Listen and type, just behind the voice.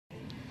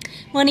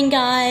Morning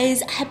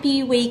guys,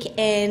 happy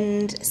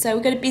weekend. So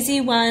we've got a busy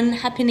one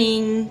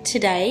happening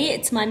today.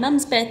 It's my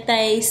mum's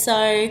birthday, so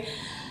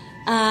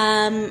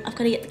I've got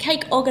to get the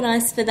cake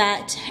organised for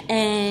that,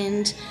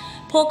 and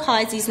poor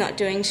Kaiser's not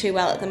doing too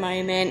well at the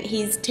moment.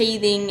 He's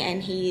teething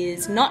and he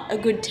is not a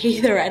good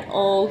teether at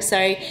all,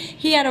 so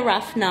he had a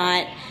rough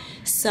night.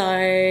 So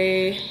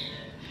I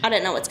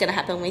don't know what's going to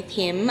happen with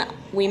him.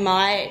 We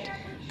might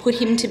put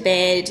him to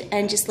bed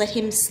and just let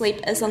him sleep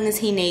as long as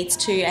he needs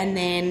to, and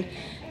then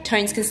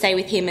Tones can stay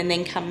with him and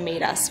then come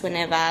meet us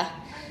whenever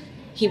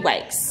he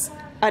wakes.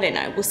 I don't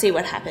know, we'll see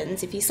what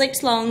happens. If he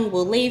sleeps long,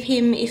 we'll leave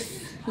him.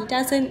 If he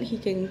doesn't, he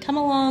can come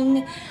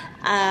along.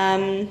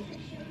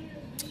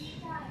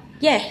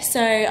 Yeah,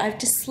 so I've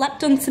just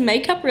slapped on some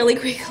makeup really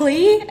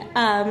quickly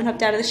and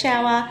hopped out of the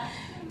shower.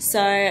 So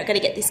I've got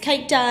to get this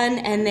cake done,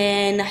 and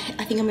then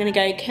I think I'm going to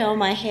go curl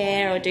my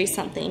hair or do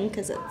something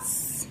because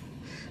it's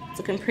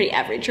looking pretty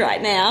average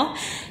right now.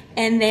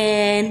 And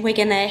then we're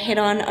gonna head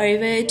on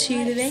over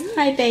to the venue.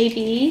 Hi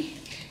baby.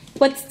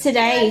 What's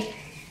today?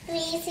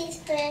 Maisie's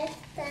birthday.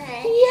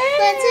 Yeah.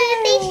 What's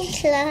really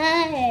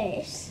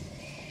close.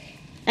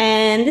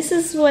 And this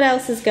is what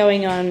else is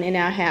going on in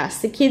our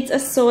house. The kids are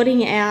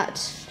sorting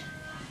out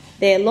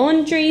their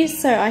laundry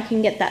so I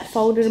can get that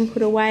folded and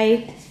put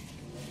away.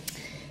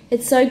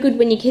 It's so good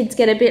when your kids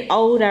get a bit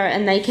older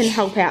and they can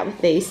help out with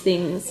these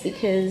things,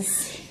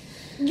 because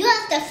you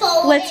have to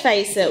fold let's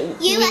face it,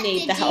 you we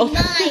need the help.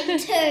 mine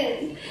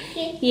too.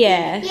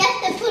 Yeah. You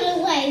have to put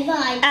away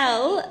mine.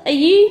 Al, are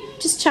you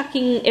just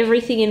chucking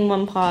everything in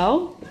one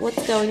pile?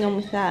 What's going on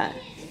with that?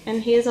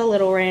 And here's a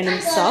little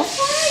random sock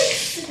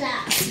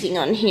sitting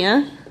on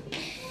here.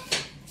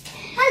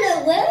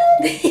 Hello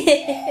world.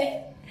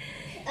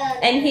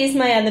 And here's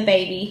my other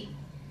baby.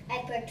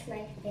 I broke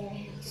my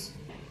fingers.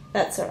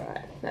 That's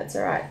alright. That's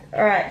alright.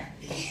 Alright.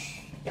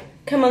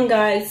 Come on,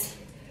 guys.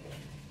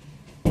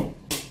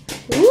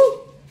 Woo!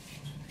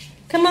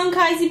 Come on,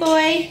 Kaiser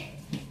boy.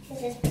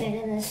 This is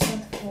better than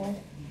something.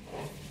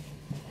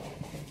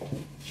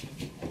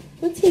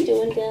 What's he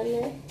doing down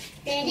there?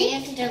 Daddy, you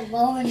have to do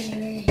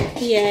laundry.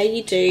 Yeah,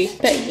 you do.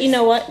 But you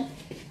know what?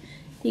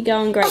 You're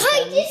going great.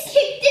 I just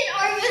kicked it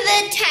over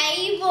the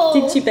table.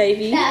 Did you,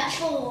 baby? That's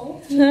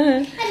cool.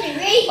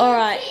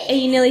 Alright, are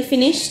you nearly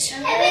finished?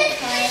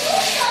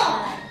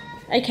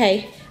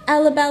 Okay.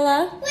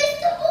 Alabella? Where's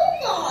the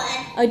ball?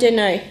 I don't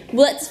know.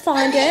 Let's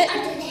find it.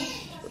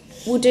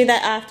 We'll do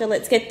that after.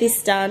 Let's get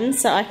this done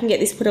so I can get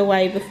this put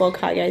away before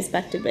Kai goes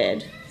back to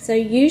bed. So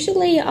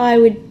usually I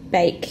would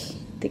bake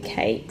the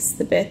cakes,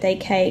 the birthday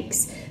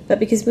cakes, but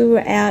because we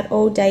were out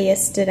all day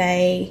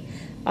yesterday,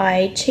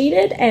 I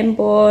cheated and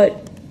bought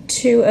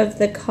 2 of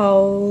the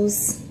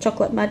Coles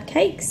chocolate mud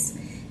cakes,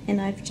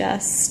 and I've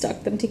just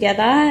stuck them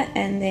together,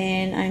 and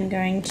then I'm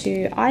going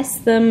to ice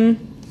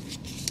them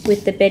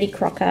with the Betty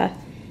Crocker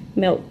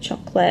milk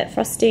chocolate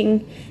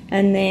frosting,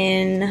 and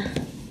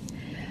then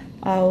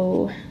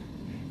I'll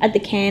add the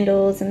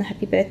candles and the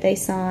happy birthday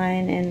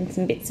sign and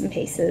some bits and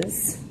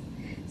pieces.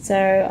 So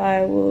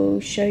I will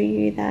show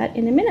you that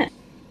in a minute.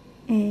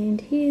 And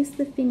here's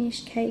the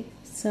finished cake.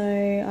 So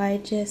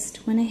I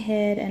just went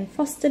ahead and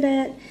frosted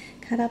it,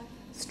 cut up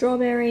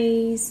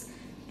strawberries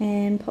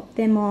and popped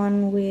them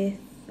on with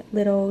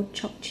little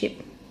choc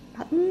chip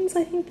buttons,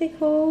 I think they're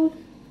called,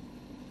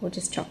 or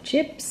just choc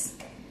chips.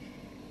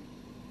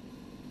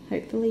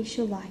 Hopefully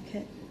she'll like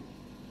it.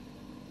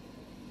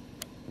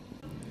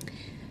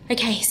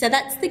 Okay, so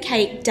that's the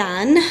cake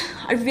done.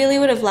 I really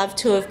would have loved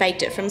to have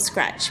baked it from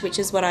scratch, which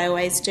is what I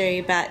always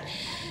do, but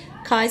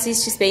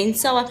Kaiser's just been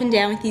so up and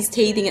down with his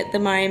teething at the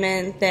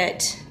moment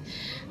that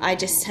I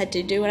just had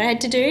to do what I had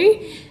to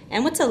do.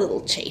 And what's a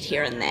little cheat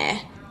here and there?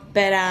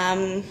 But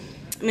I'm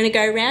going to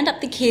go round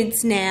up the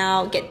kids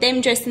now, get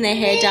them dressed and their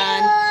hair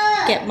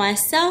done, get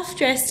myself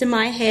dressed and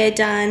my hair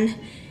done,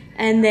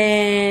 and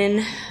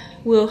then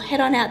we'll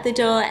head on out the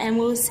door and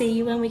we'll see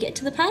you when we get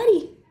to the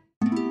party.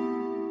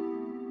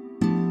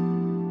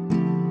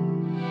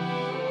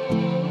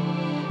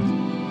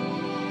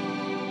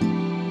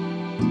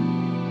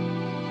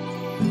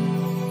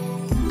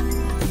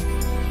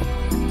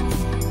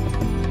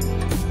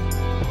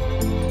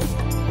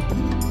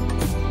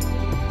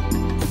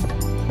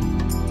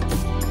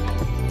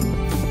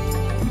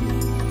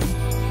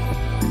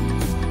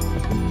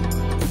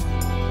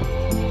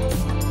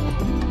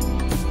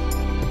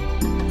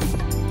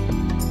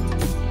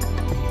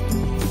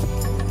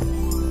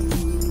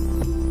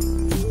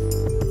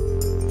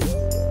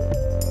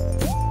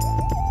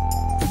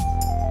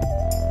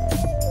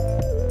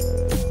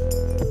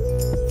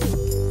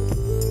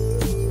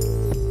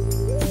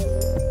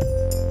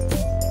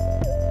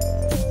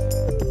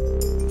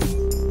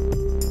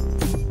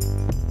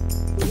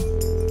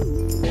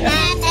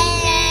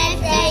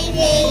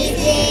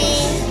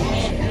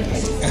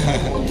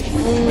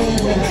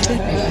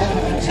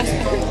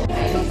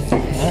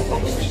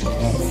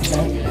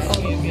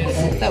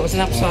 That was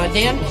an upside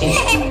down.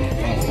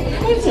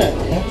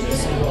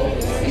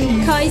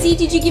 Kaiser,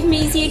 did you give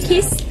Maisie a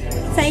kiss?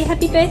 Say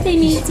happy birthday,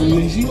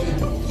 Maisie.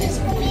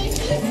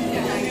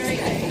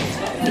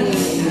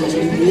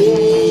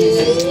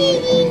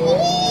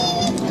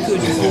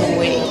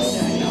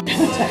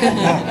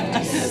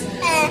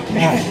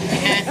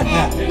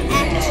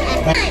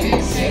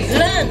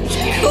 Lunch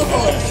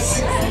course.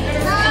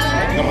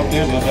 Come up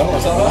there, Liddell.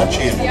 Is that lunch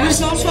here?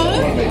 Risotto.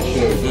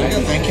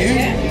 Thank you.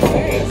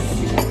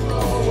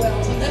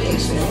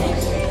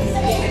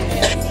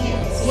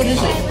 What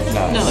is it?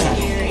 No.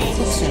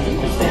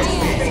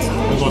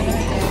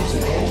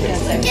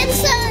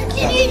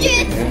 Can you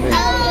just,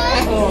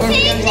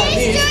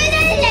 taste through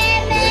the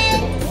lemon?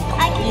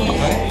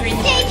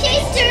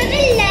 Taste through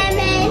the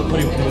lemon. What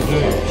are you going to do?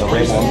 The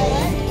lemon.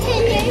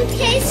 Can you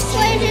taste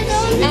spread it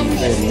on? Can you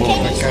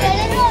spread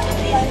it on?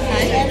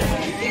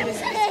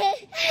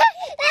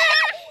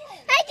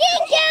 I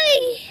can't get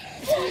it.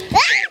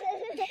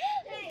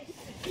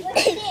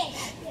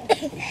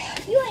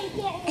 You ain't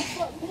getting it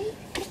from me.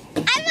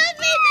 I'm up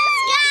in the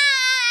sky.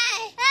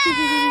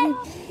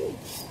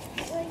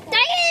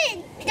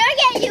 Don't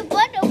get your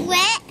bottom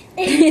wet.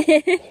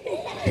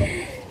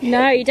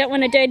 No, you don't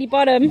want a dirty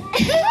bottom. I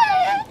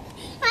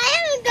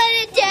haven't got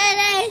a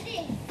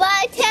dirty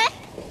bottom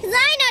because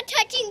I'm not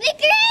touching the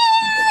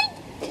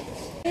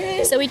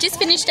ground. So we just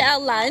finished our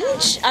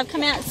lunch. I've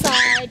come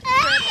outside to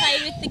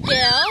play with the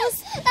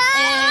girls,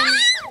 and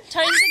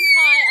Tones and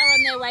Kai are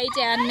on their way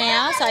down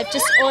now. So I've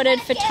just ordered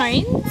for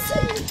Tones.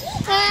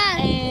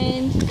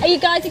 And are you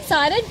guys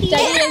excited?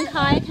 Daddy and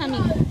Kai are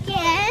coming.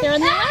 They're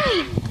on their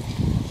way.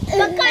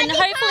 And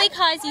hopefully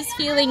Kai's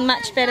feeling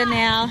much better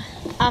now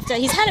after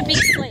he's had a big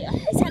sleep.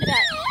 He's had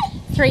about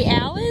 3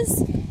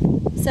 hours,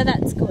 so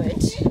that's good.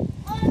 It's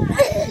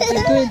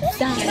a good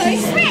start. Happy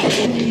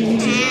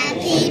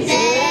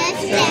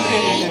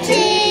birthday to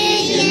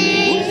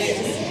you.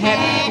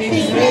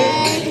 Happy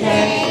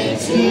birthday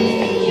to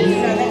you.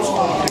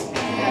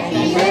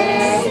 Happy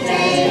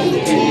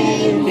birthday to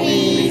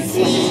BC.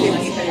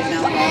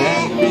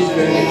 Happy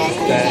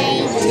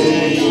birthday to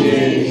you.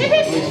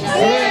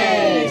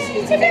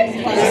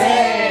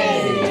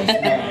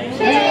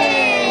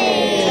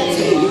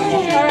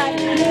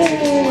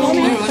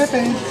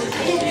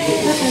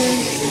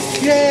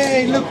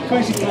 Yay, look,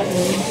 crazy.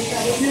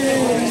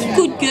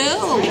 Good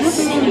girl.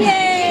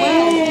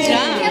 Well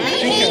done.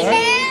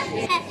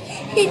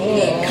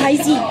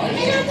 Kaisi,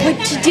 what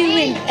you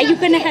doing? Are you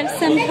gonna have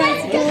some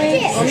Kaisi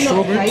boy?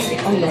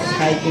 I'm not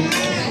taking.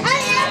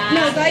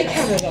 No, they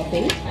cut it, I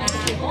think.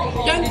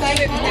 Don't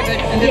they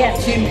have a little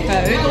tin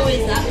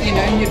food? You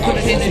know, you put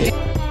it in a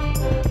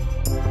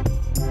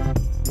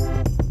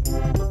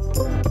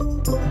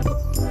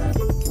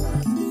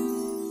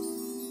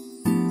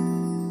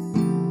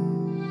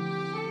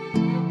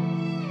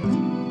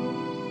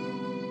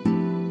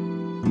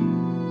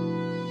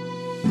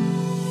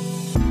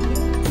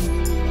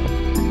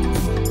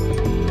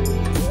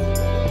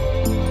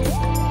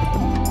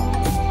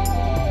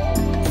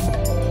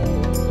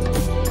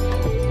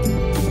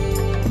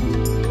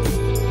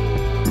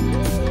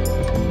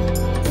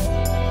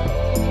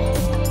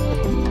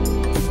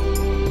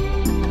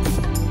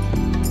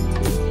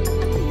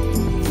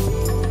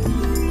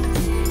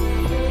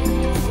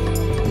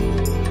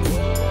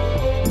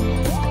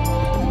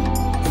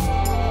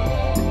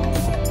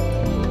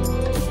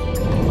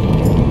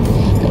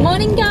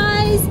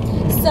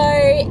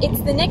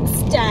It's the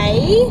next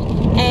day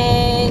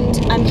and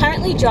I'm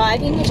currently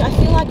driving, which I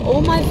feel like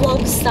all my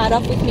vlogs start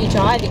off with me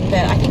driving,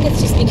 but I think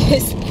it's just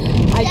because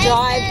I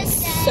drive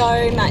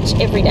so much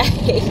every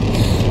day.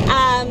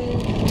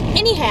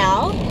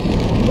 Anyhow,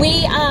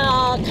 we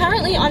are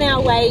currently on our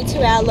way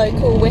to our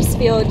local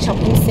Westfield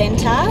shopping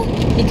centre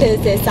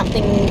because there's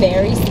something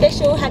very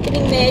special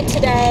happening there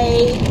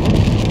today.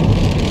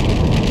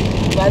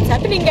 What's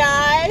happening,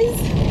 guys?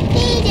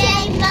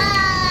 PJ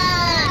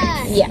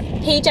Masks. Yeah,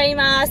 PJ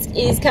Mask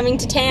is coming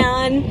to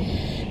town,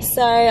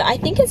 so I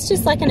think it's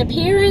just like an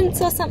appearance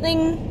or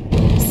something.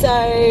 So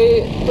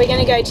we're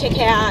gonna go check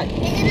out.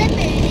 Is it a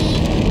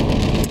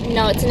movie?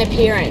 No, it's an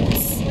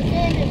appearance. What's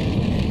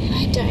it?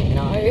 I don't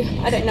know.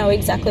 I don't know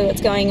exactly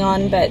what's going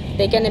on, but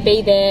they're gonna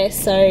be there,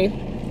 so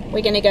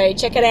we're gonna go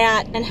check it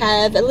out and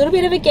have a little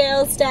bit of a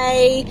girls'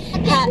 day.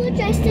 People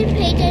dressed in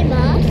PJ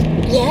Masks?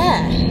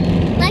 Yeah.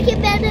 Like in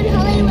Bed and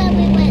Holly when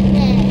we went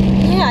there.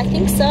 Yeah, I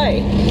think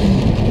so.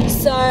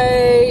 So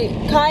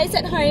Kai's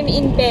at home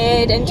in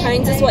bed and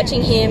Tones is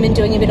watching him and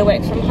doing a bit of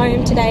work from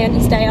home today on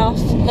his day off.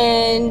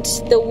 And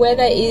the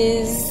weather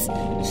is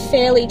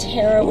fairly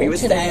terrible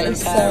today,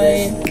 so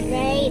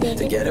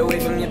to get away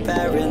from your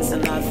parents,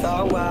 and I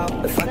thought, wow,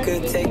 if I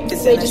could take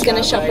this. We're just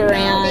gonna shop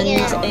around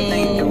and check out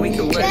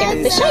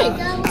the show.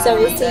 So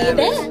we'll see you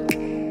there.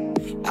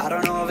 I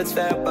don't know if it's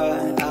fair,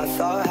 but I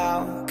thought,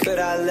 how could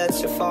I let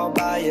you fall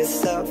by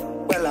yourself?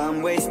 Well,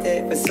 I'm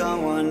wasted with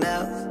someone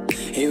else.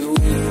 If we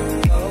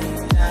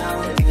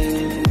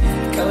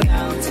go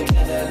down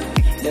together,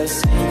 they'll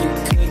say you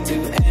could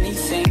do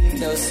anything.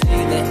 They'll say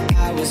that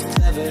I was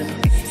clever.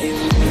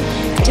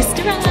 Just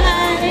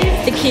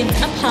arrived. The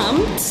kids are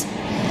pumped.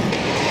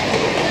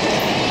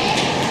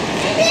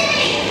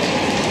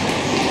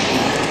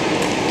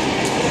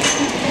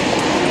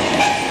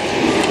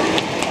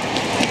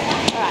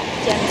 Alright,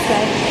 Jen's go.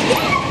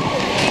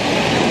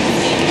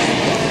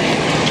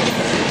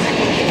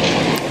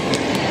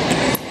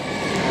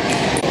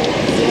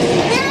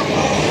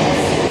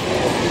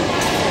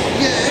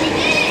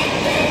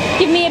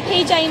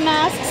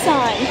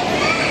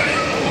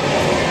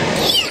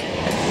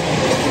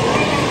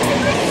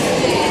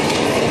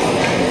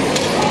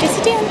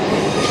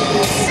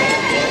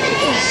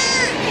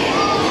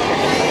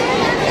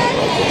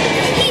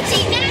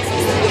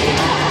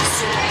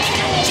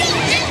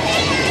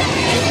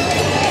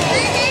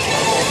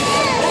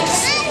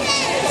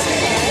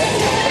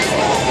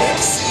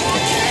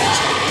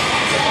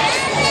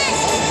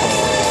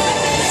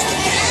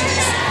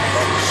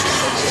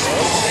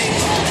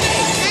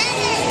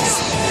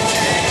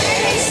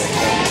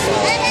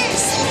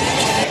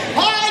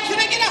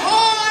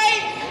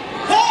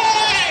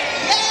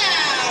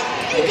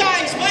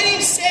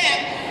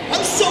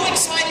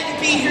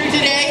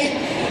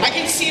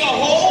 see a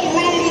whole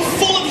room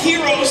full of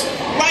heroes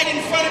right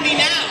in front of me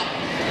now.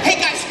 Hey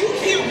guys, who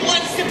here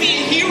wants to be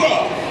a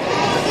hero?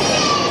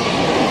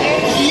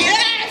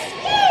 Yes!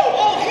 Woo!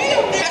 Oh,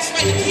 hero! That's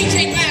right, the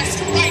PJ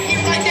Masks right here,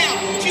 right now.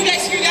 Do you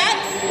guys hear that?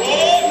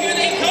 Oh, here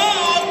they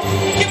come!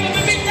 Give them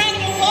a big round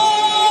of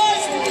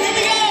applause! Here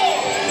we go!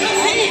 The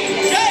PJ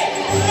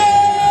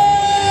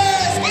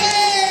Masks!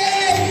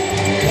 Yay!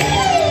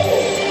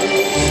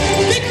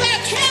 Woo! Big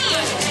clap,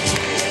 John!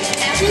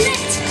 Now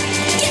let's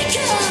get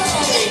go!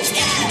 Let's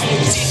go!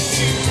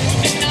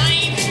 The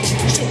night,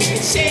 so we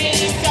can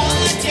save the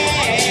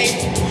day.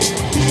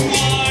 Who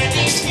are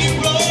these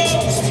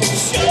heroes?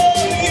 Show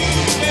you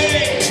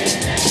may.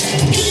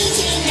 PJ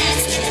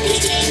Masks,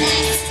 PJ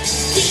Masks,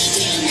 PJ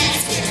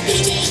Masks,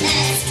 PJ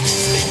Masks.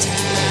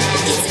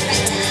 It's the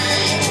right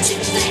time to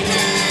fight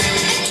high.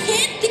 I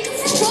can't think of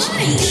a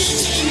rhyme.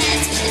 PJ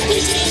Masks,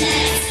 PJ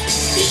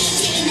Masks,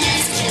 PJ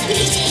Masks,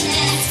 PJ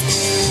Masks.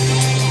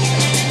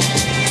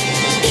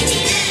 PJ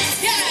Masks.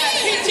 Yeah,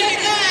 PJ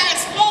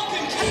Masks.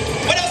 Welcome.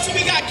 What else do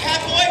we got,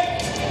 Catboy?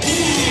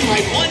 I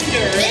wonder.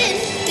 Then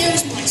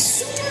there's my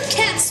super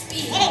cat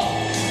speed. Oh,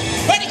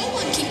 ready? No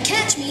one can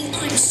catch me,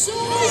 I'm so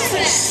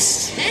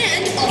fast.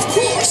 And, of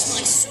course,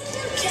 my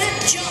super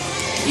cat jump.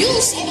 You'll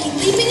see me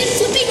leaping and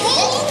flipping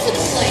all over the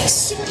place.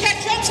 Super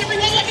cat jumps,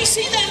 everyone. Let me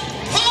see them.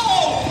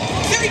 Oh,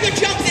 very good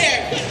jump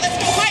there. Good. Let's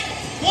go high.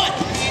 1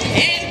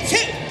 and 2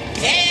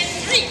 and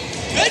 3.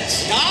 Good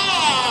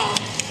job.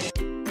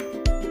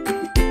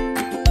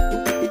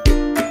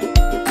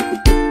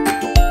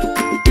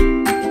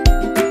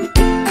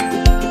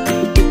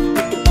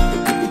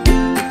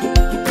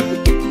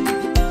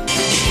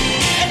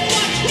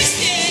 Everyone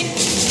twisting. 1,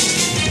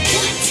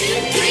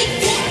 2, 3,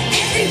 4,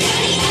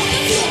 everybody on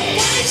the floor.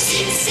 5,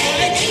 6,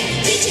 7,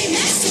 8, PJ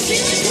Masks are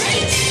feeling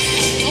great.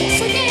 And don't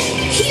forget,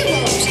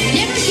 heroes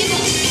never give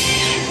up.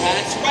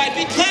 That's right.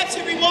 Big claps,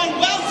 everyone.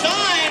 Well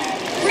done.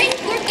 Great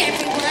work,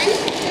 everyone.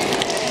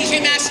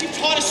 PJ Masks, you've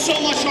taught us so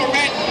much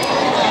already.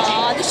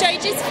 Oh, the show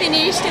just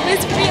finished. It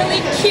was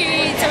really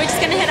cute. So we're just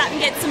going to head up and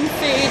get some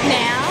food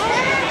now.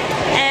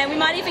 And we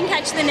might even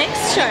catch the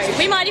next show.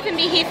 We might even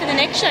be here for the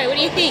next show. What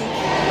do you think?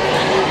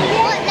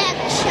 What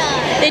next show?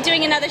 They're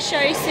doing another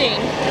show soon.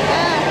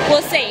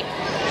 We'll see.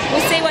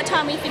 We'll see what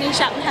time we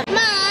finish up and have.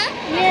 Mom,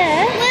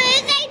 Yeah.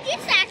 were they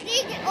just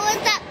acting or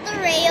was that the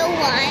real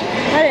one?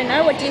 I don't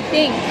know. What do you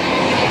think? I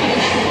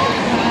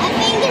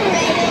think the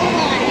real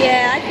one.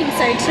 Yeah, I think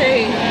so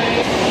too.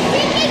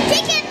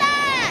 Chicken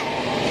back!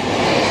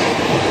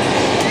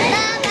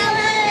 Mom, I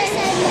want to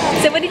say more.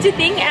 So what did you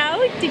think, Al?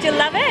 Did you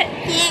love it?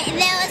 Yeah,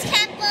 there was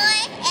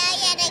Catboy,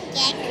 Elliot, and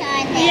Gecko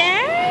there.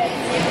 Yeah?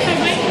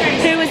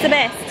 Who was the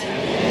best?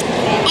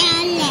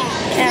 Elliot.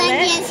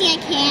 Elliot? Yes, you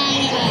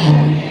can.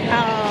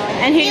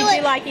 Oh, and who He did was-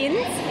 you like in?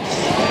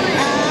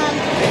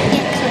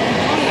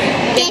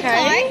 Gecko.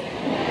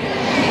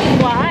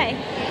 Why?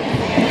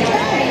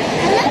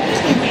 I love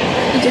him.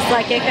 You just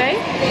like Gecko? I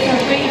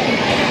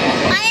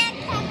like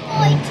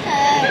Catboy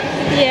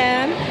too.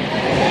 Yeah.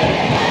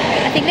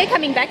 I think they're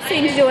coming back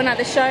soon to do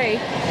another show. They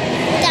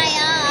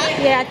are.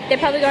 Yeah, they're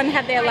probably going to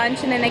have their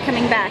lunch and then they're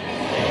coming back.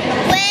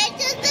 Where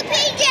does the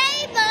PJ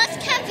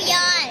Masks have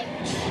yarn?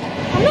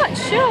 I'm not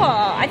sure.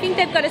 I think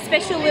they've got a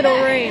special little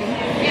room.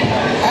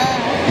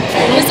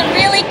 It was a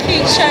really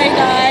cute show,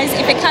 guys.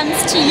 If it comes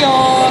to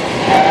your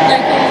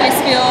local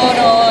Westfield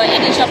or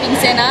any shopping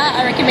centre,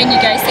 I recommend you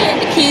go see it.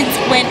 The kids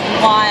went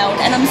wild,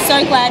 and I'm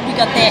so glad we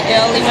got there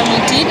early when we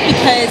did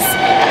because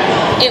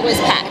it was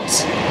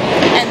packed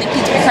and the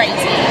kids were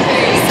crazy.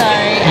 So,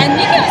 and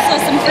you guys saw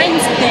some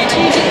friends there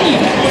too, didn't you?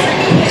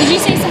 Did you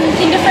see some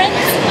Kinder friends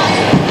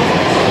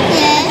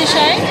at the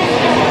show?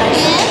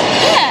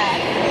 Yeah.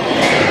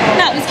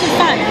 No, it was good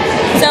fun.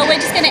 So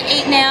we're just going to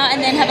eat now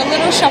and then have a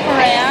little shop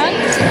around,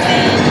 and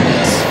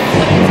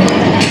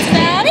that's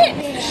about it.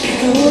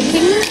 We're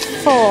looking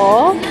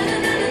for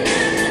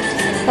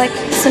like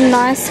some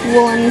nice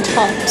woolen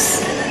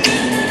tops.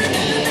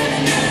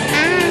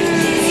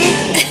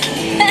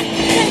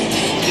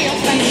 Feel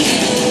funny.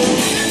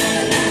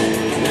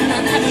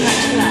 Not having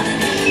much luck.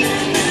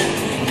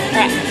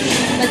 Right,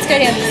 let's go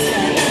down this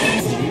way.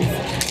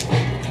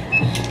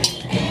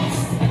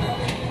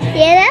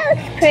 Yeah, that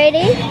looks pretty.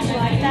 You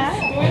like that?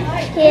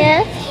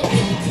 Yeah.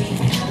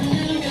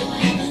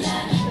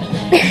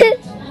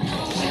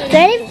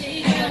 Ready?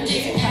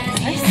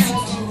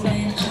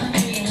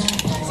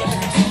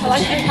 I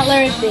like the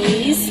colour of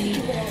these,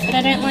 but I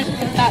don't like the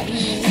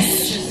buttons.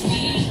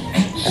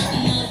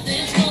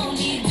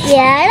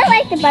 Yeah, I don't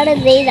like the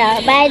buttons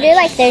either, but I do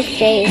like those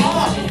shoes.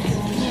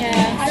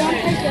 Yeah. I don't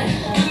like it.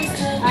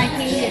 I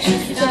think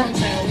it's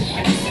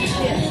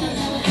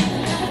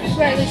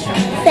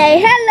Say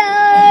hello.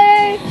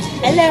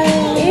 Hello.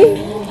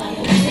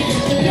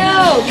 No,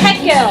 cat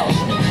girl.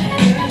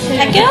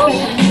 Cat girl?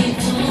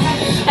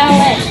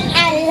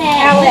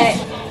 Owlet.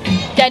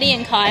 Daddy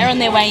and Kai are on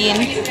their way in.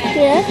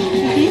 Yeah.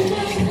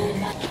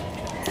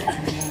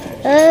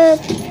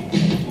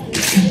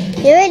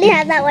 You already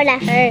have that one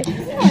at home.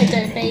 No, I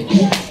don't,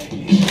 baby.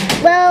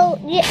 Well,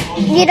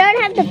 you don't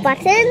have the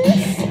buttons.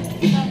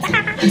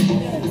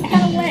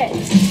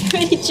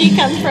 did you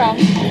come from?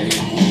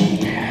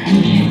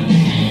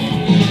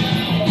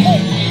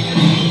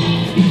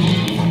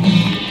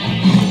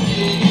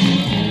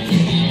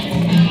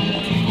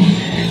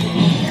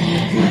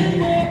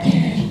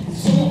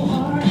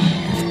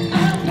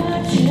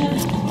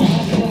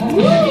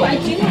 Ooh, I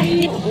do like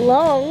it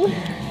long.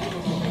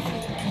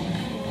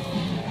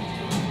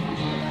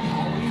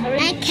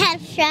 I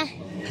capture.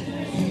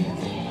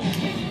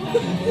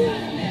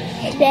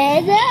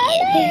 There's it.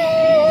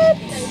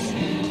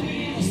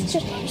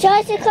 Show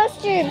us your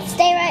costume.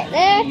 Stay right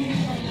there.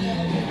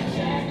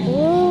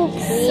 Ooh,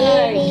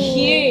 So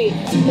cute.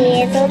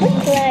 Here's all the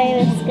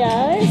clothes,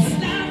 guys.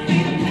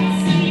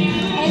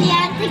 And you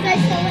have to go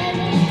somewhere.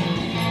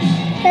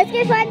 Let's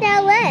go find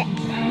Owlette.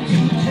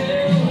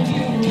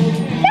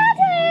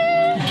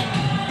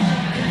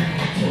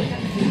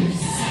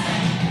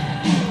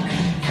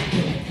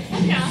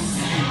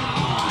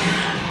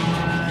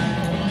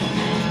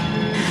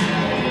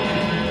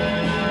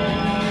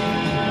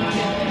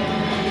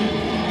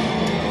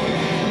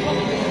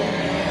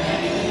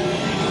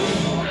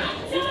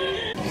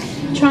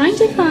 Trying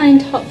to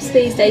find tops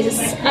these days is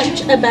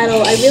such a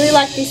battle. I really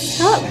like this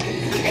top.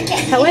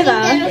 However,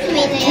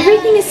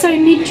 everything is so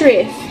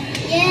midriff.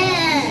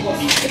 Yeah.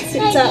 It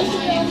sits up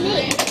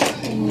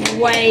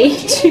way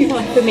too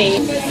high for me.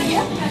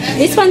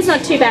 This one's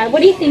not too bad.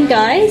 What do you think,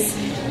 guys?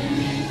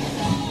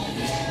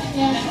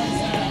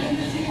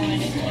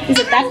 Is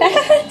it that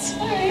bad?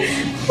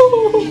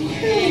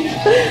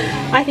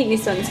 I think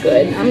this one's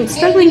good. I'm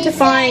struggling to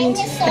find a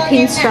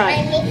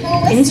pinstripe.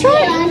 Pinstripe?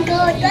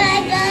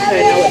 I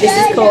don't know what this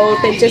is called,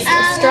 but just a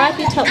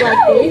stripy top like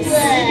this.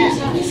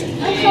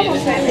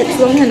 It's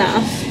long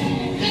enough.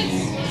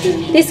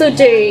 This will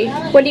do.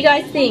 What do you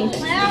guys think?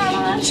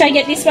 Should I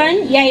get this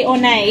one? Yay or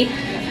nay?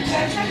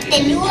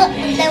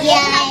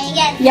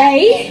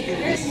 Yay?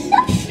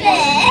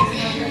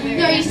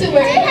 No, you still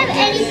wear it. I don't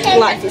have any pants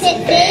Life that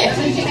isn't fit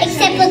me,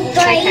 except for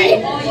three.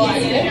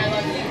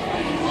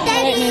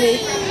 Daddy!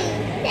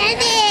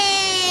 Daddy!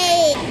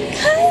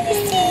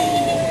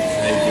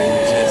 Hey,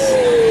 Jess.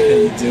 How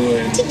you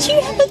doing? Did you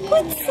have a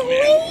good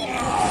sleep?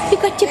 You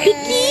got your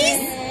bickies?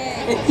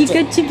 You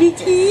got your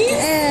bickies?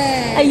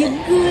 Are you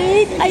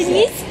good? I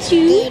missed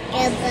you.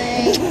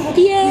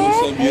 Yeah.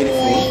 So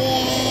beautiful.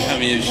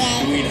 Come here,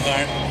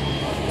 sweetheart.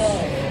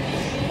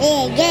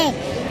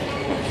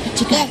 What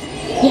you got?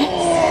 Yeah.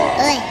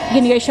 You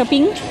gonna go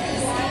shopping?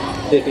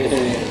 Okay,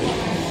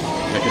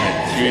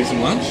 you eat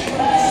some lunch?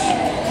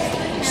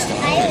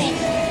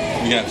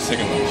 We got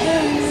second lunch.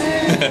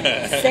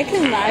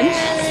 Second lunch?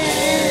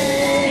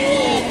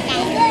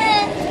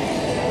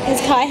 Has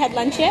Kai had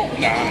lunch yet?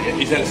 Nah,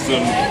 he's had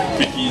some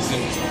cookies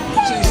and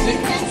cheese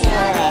sticks.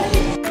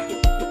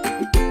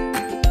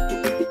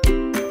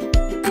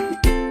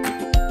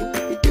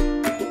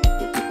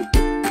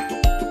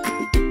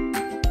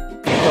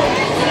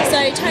 So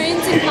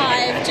Tones and Kai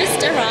have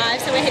just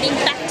arrived, so we're heading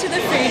back to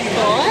the food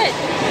court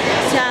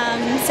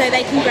so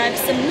they can grab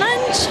some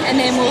lunch and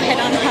then we'll head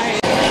on home.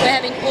 We're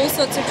having all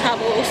sorts of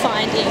trouble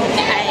finding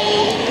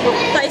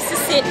a place to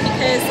sit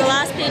because the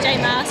last PJ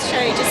Masks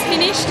show just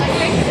finished.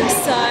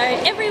 So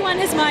everyone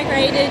has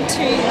migrated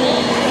to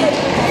the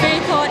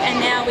food court and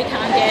now we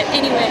can't get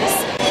anywhere to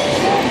sit.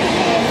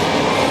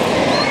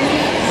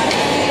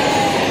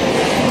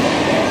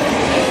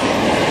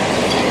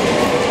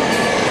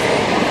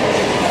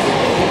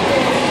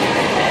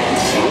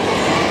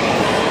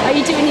 Are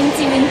you doing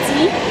Incy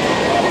Wincy?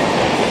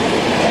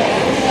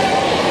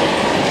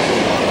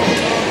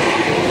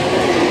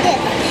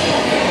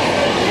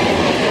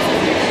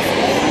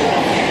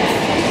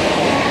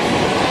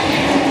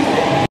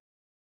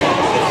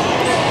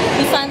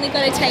 We finally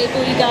got a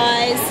table, you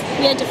guys.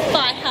 We had to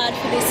fight hard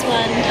for this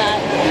one, but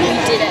we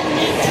did it.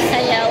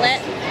 Hey,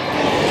 Owlette.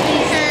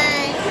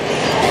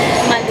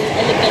 My little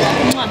Ellabella.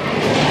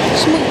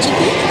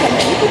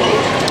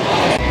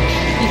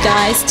 You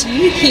guys, do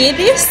you hear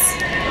this?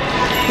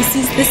 This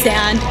is the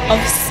sound of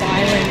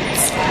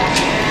silence.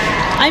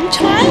 I'm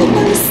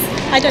childless.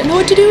 I don't know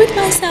what to do with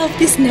myself.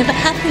 This never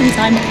happens.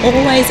 I'm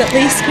always at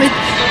least with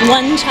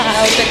one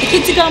child, but the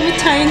kids are gone with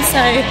Tone,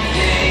 so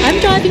I'm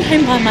driving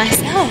home by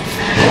myself.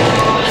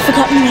 I've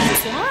forgotten what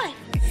it's like.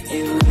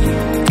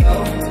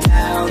 Go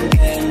down,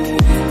 then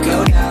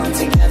go down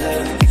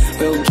together.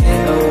 We'll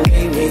get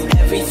away with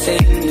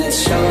everything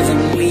that's showing.